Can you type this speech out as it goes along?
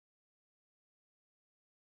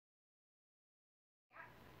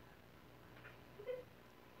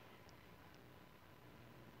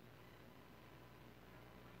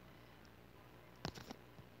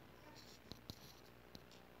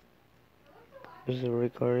Is it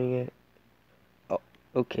recording it? Oh,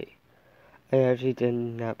 okay. I actually did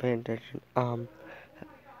not pay attention.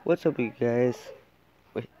 What's up, you guys?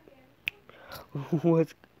 Wait,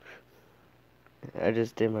 what's... I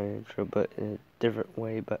just did my intro, but in a different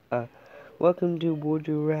way, but, welcome to Would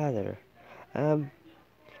You Rather. I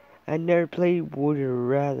never played Would You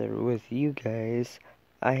Rather with you guys.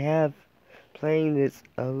 I have playing this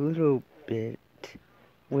a little bit,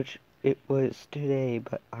 which it was today,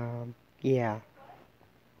 but, yeah.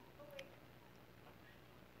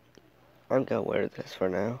 I'm gonna wear this for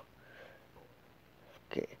now.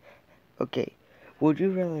 Okay. Would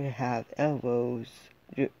you rather have elbow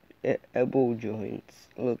joints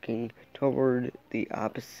looking toward the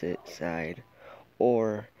opposite side,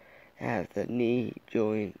 or have the knee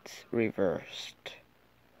joints reversed?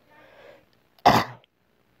 That's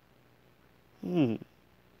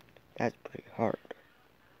pretty hard.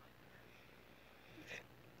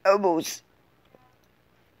 Elbows.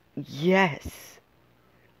 Yes.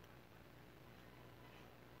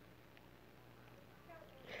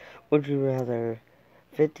 Would you rather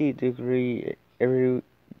 50 degree every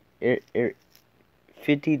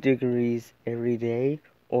 50 degrees every day,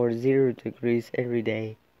 or 0 degrees every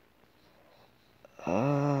day?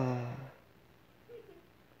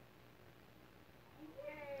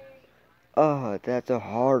 That's a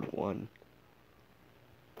hard one.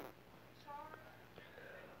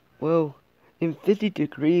 Well, in 50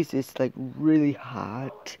 degrees it's like really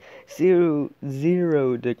hot. Zero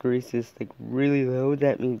degrees is like really low.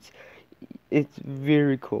 That means it's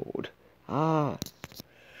very cold. Not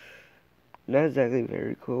exactly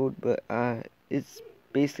very cold, but it's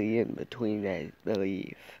basically in between, I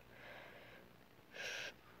believe.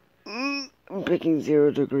 I'm picking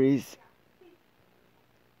 0 degrees.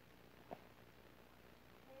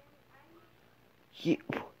 You.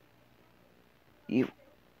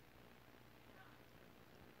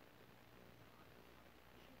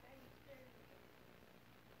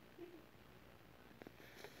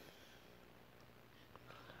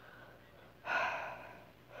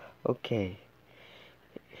 Okay.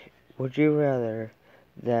 Would you rather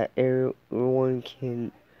that everyone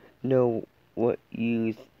can know what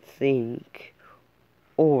you think,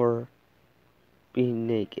 or be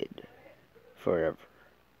naked forever?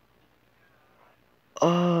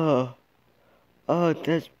 Oh,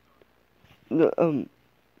 that's no,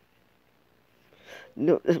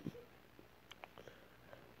 no,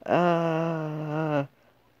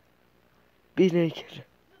 be naked.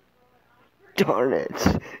 Darn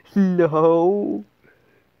it! No,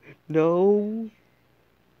 no.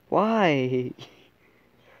 Why?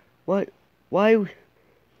 What? Why?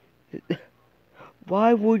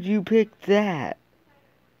 Why would you pick that?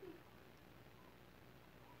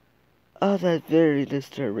 Oh, that's very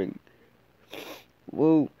disturbing.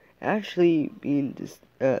 Well, actually, being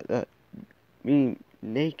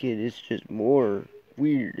naked is just more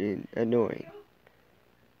weird and annoying.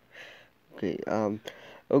 Okay,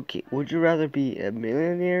 okay. Would you rather be a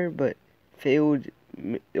millionaire but failed?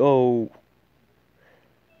 Oh,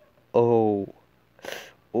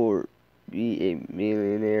 or be a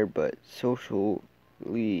millionaire but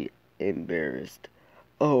socially embarrassed?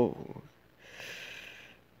 Oh,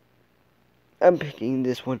 I'm picking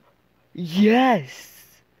this one.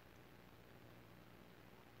 Yes!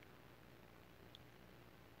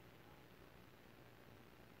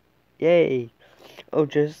 Yay! Oh,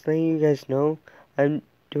 just letting you guys know, I'm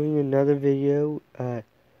doing another video, uh,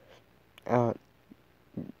 the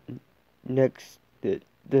next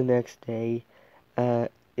day.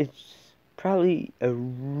 It's probably a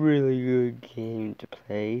really good game to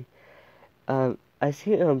play. I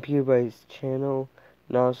see it on PewDiePie's channel,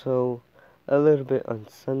 and also a little bit on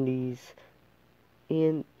Sundays,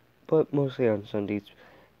 but mostly on Sundays.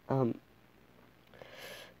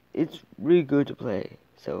 It's really good to play.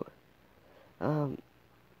 So,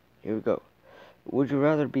 here we go. Would you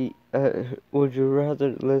rather would you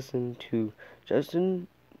rather listen to Justin?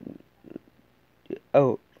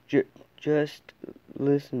 Oh, just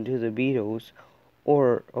listen to the Beatles,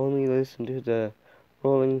 or only listen to the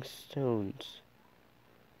Rolling Stones?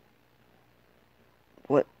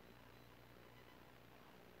 What?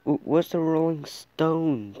 What's the Rolling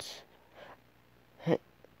Stones?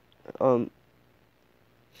 Um,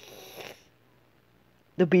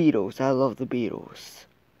 the Beatles. I love the Beatles.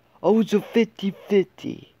 Oh, it's a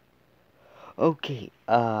 50-50. Okay,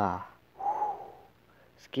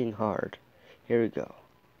 it's getting hard. Here we go.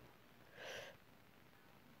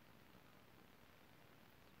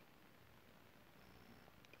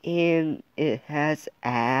 And it has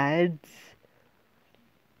ads.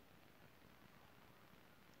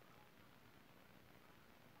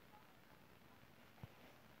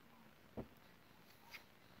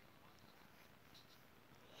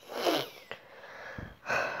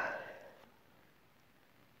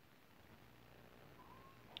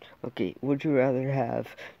 Okay, would you rather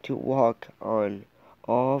have to walk on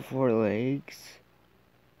all four legs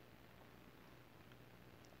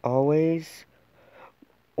always,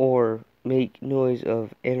 or make noise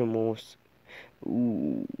of animals?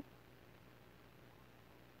 Ooh.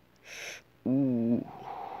 Ooh.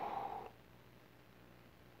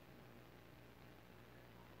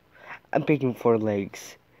 I'm picking four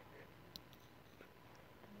legs.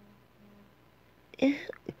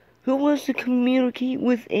 Who wants to communicate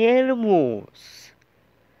with animals?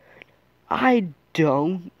 I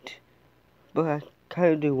don't. But I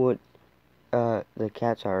kind of do what the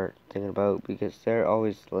cats are thinking about, because they're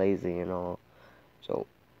always lazy and all. So,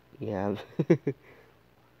 yeah.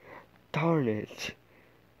 Darn it.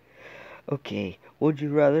 Okay, would you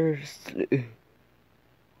rather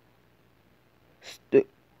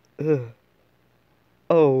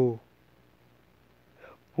oh,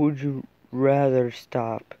 would you rather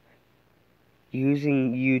stop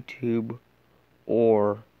using YouTube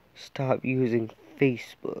or stop using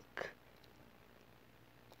Facebook?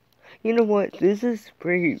 You know what? This is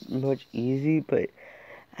pretty much easy, but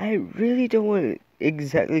I really don't want to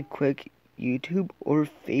exactly quit YouTube or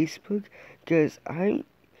Facebook, because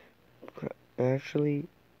actually,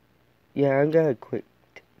 yeah, I'm gonna quit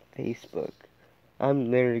Facebook.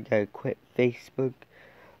 I'm literally gonna quit Facebook,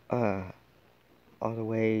 all the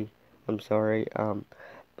way. I'm sorry,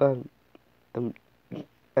 but I'm,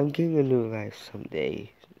 I'm getting a new life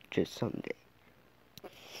someday. Just someday.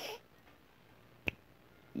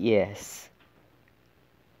 Yes.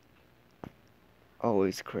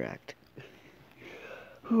 Always correct.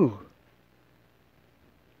 Whew.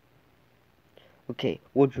 Okay,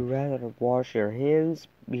 would you rather wash your hands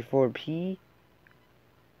before pee?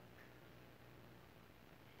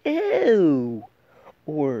 Ew!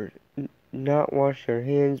 Or not wash your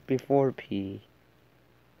hands before pee?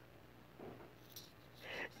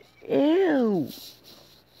 Ew!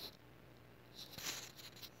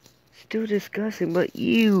 Still disgusting, but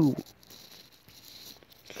ew!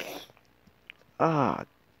 Ah.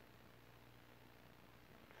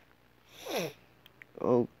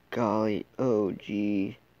 Oh golly. Oh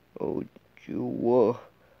gee. Oh Jewel.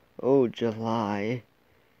 Oh July.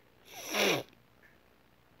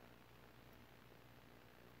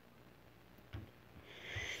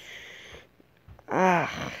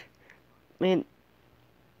 Ah. Man.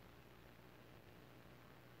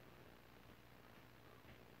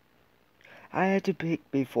 I had to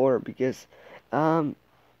pick before because, no,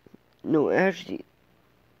 actually,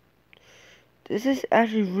 this is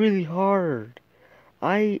actually really hard.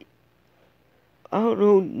 I don't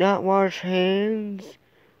know, not wash hands?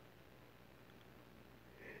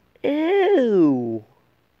 Ew!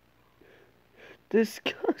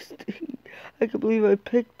 Disgusting. I can't believe I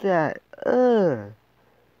picked that. Ugh.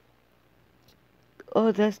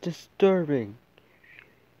 Oh, that's disturbing.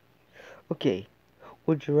 Okay,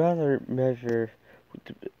 would you rather measure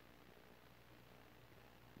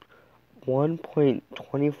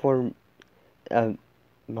 1.24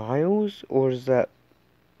 miles, or is that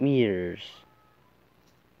meters?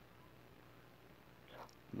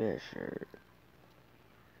 Measure.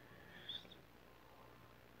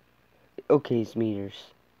 Okay, it's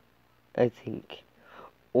meters, I think.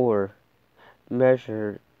 Or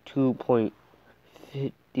measure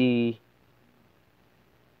 2.50.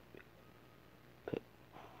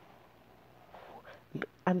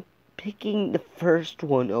 I'm picking the first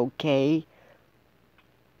one, okay?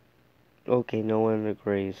 Okay, no one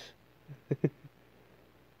agrees.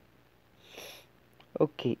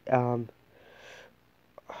 Okay,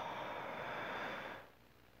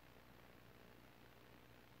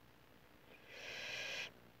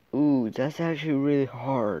 ooh, that's actually really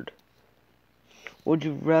hard. Would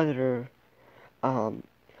you rather,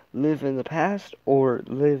 live in the past or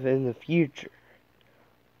live in the future?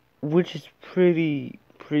 Which is pretty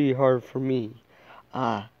hard for me.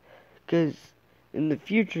 Cause in the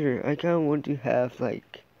future, I kinda want to have,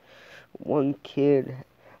 like, one kid,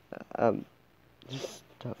 just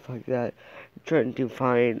stuff like that. Trying to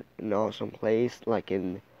find an awesome place, like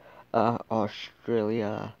in,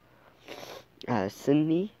 Australia,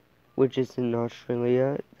 Sydney, which is in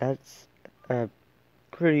Australia. That's a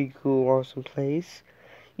pretty cool, awesome place.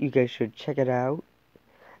 You guys should check it out.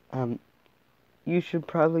 You should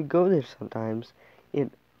probably go there sometimes.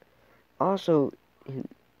 And also in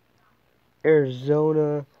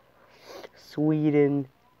Arizona, Sweden,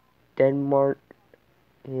 Denmark,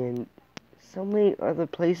 and so many other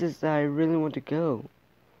places that I really want to go.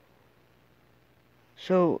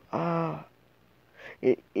 So, also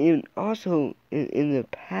in the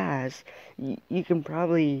past, you can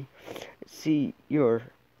probably see yourself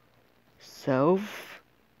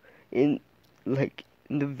in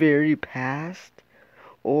in the very past,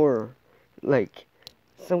 or like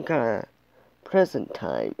some kind of present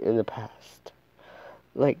time in the past.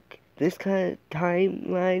 Like this kind of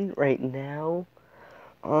timeline right now.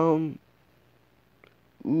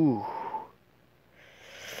 Ooh.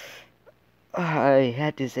 I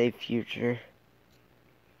had to say future.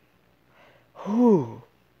 Whew.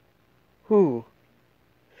 Whew.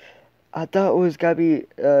 I thought it was gotta be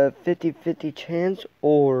a 50-50 chance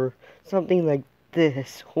or something like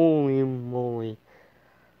this. Holy moly.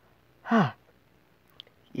 Ha.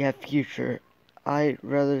 Yeah, future. I'd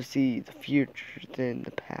rather see the future than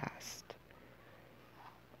the past.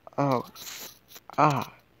 Oh.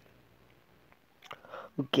 Ah.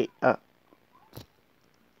 Okay,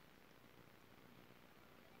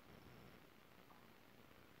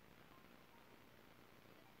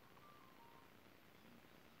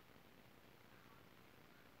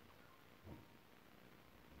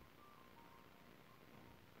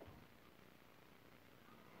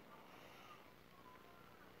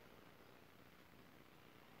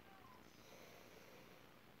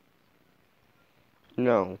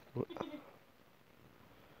 no.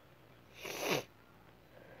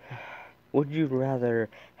 Would you rather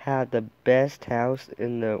have the best house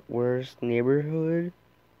in the worst neighborhood?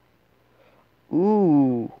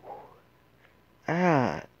 Ooh.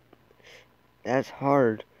 Ah. That's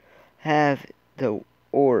hard. Have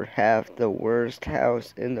have the worst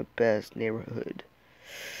house in the best neighborhood.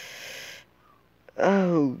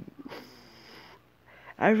 Oh,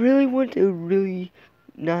 I really want a really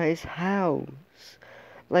nice house.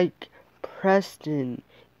 Like Preston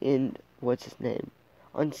in what's his name?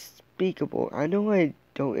 Unspeakable. I know I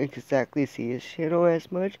don't exactly see his channel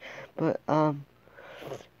as much, but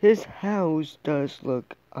his house does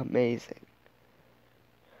look amazing.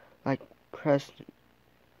 Like Preston.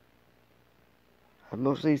 I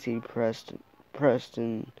mostly see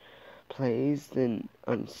Preston plays than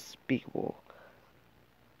Unspeakable.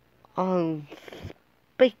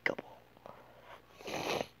 Unspeakable.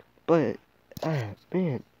 But,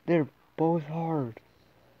 man, they're both hard.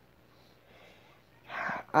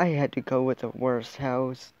 I had to go with the worst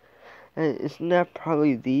house. It's not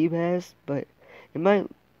probably the best, but it might.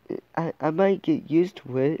 I might get used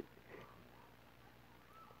to it.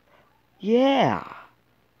 Yeah.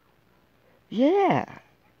 Yeah.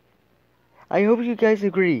 I hope you guys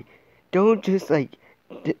agree. Don't just like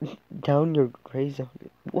down your grades on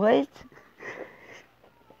it. What?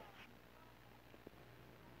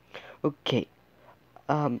 Okay.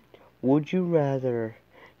 Um, would you rather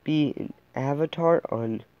be an avatar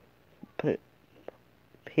on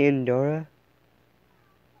Pandora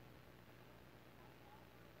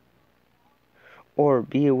or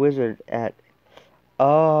be a wizard at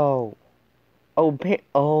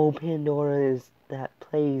Pandora is that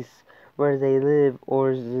place where they live,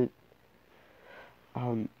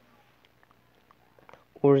 um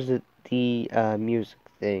or is it the music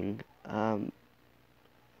thing?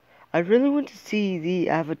 I really want to see the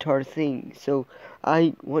avatar thing, so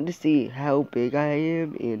I want to see how big I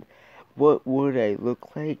am and what would I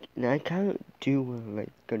look like, and I kind of do want to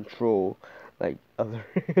like control like other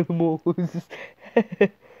animals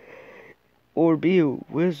or be a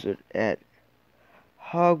wizard at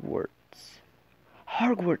Hogwarts.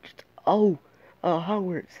 Hogwarts. Oh,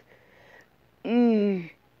 Hogwarts.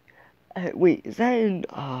 Wait, is that in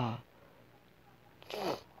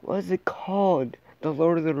what is it called? The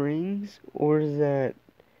Lord of the Rings, or is that?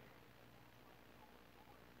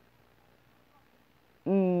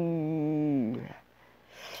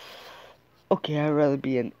 Okay, I'd rather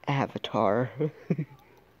be an avatar.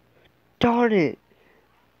 Darn it!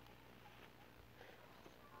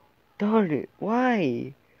 Darn it!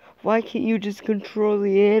 Why? Why can't you just control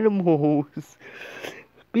the animals?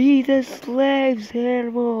 Be the slaves,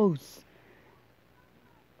 animals!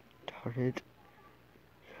 Darn it.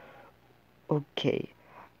 Okay.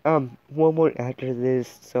 One more after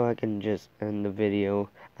this so I can just end the video.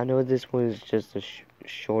 I know this one is just a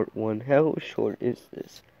short one. How short is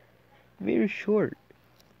this? Very short.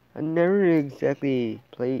 I never exactly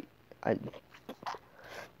I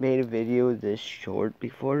made a video this short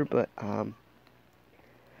before, but,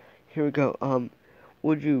 here we go.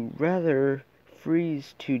 Would you rather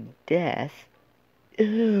freeze to death?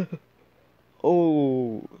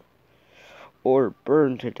 Oh, or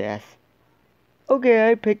burn to death? Okay,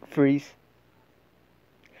 I pick freeze.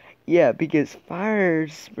 Yeah, because fire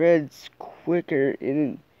spreads quicker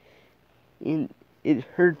and it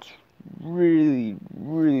hurts really,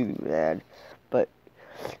 really bad. But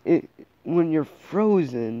when you're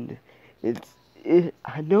frozen,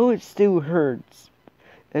 I know it still hurts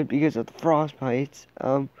because of the frostbites.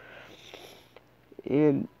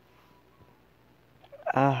 And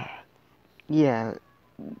yeah,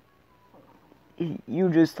 you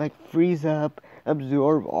just like freeze up,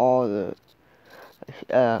 absorb all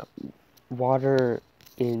the water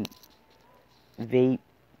in vape,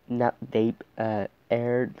 not vape,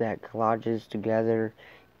 air that collages together.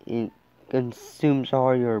 It consumes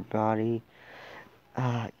all your body.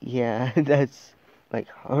 Yeah, that's like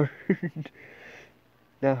hard.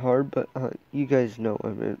 Not hard, but you guys know I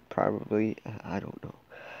mean, probably. I don't know.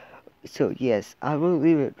 So yes, I will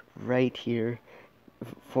leave it right here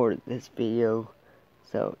for this video.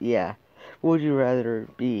 So yeah, would you rather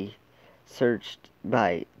be searched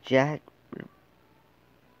by Jack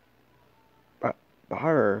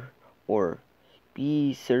Barr or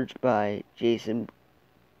be searched by Jason?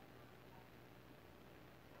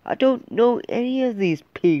 I don't know any of these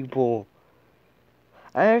people.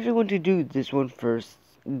 I actually want to do this one first,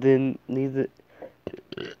 then leave it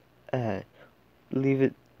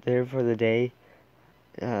there for the day.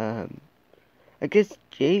 I guess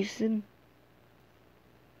Jason.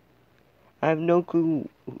 I have no clue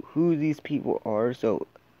who these people are, so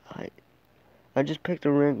I just picked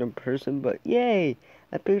a random person, but yay!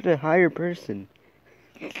 I picked a higher person.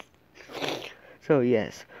 So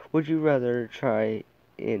yes, would you rather try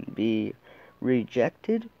and be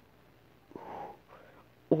rejected,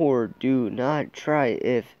 or do not try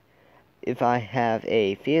if I have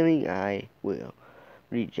a feeling I will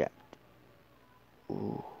reject?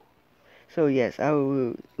 Ooh. So yes, I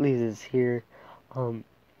will leave this here. Um,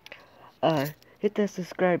 hit that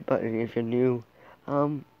subscribe button if you're new.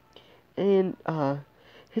 And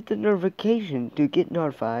hit the notification to get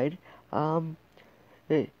notified.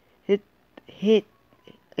 Hit, hit, hit,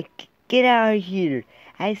 get out of here.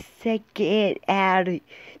 I said get out of,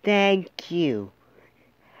 thank you.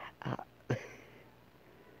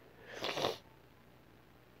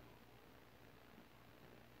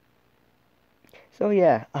 So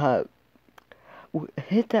yeah,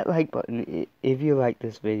 hit that like button if you like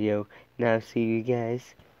this video. Now see you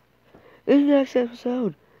guys in the next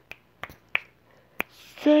episode.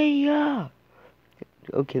 See ya.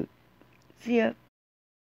 Okay, see ya.